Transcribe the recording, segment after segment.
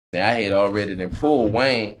I had already done pulled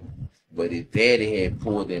Wayne, but his daddy had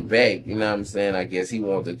pulled him back. You know what I'm saying? I guess he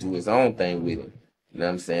wanted to do his own thing with him. You know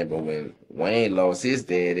what I'm saying? But when Wayne lost his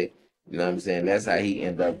daddy, you know what I'm saying, that's how he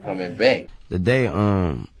ended up coming back. The day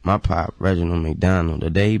my pop, Reginald McDonald, the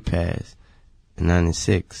day he passed in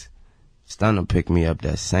 96, Stunner picked me up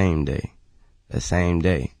that same day. That same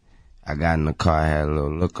day. I got in the car, I had a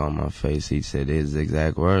little look on my face. He said his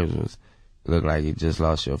exact words was, "You look like you just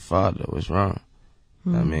lost your father. What's wrong?"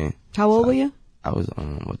 Mm. I mean, how old were you? I was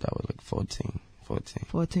like 14.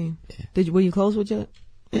 14. Yeah. Were you close with your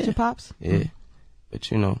pops? Yeah. Mm. But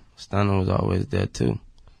you know, Stunner was always there too.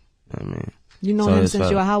 I mean, you know him since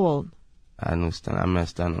you were how old? I knew Stunner. I met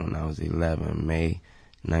Stunner when I was 11, May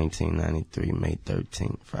 1993, May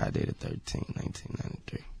 13th, Friday the 13th,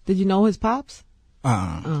 1993. Did you know his pops?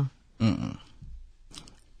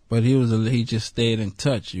 But he just stayed in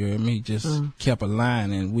touch, you hear me? He just kept a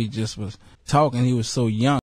line, and we just was talking. He was so young.